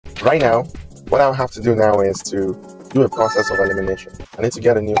right now, what I'll have to do now is to do a process of elimination. I need to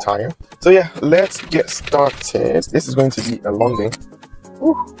get a new tire. So yeah, let's get started. This is going to be a long day.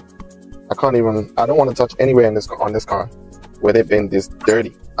 Whew. I don't want to touch anywhere on this car with it being this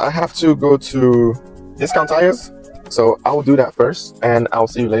dirty. I have to go to discount tires. So I'll do that first and I'll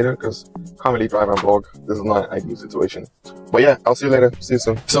see you later because I can't really drive and vlog. This is not an ideal situation. But yeah, I'll see you later. See you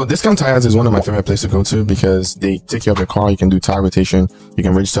soon. So discount tires is one of my favorite places to go to because they take care of your car. You can do tire rotation. You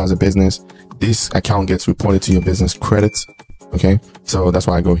can register as a business. This account gets reported to your business credits. Okay, so that's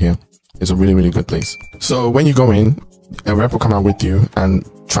why I go here. It's a really, really good place. So when you go in, a rep will come out with you and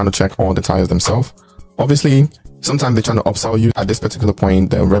trying to check all the tires themselves. Obviously, sometimes they're trying to upsell you. At this particular point,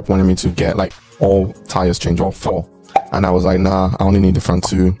 the rep wanted me to get like all tires changed, all 4. And I was like, nah, I only need the front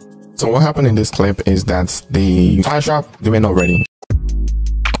 2. So what happened in this clip is that the tire shop, they were not ready.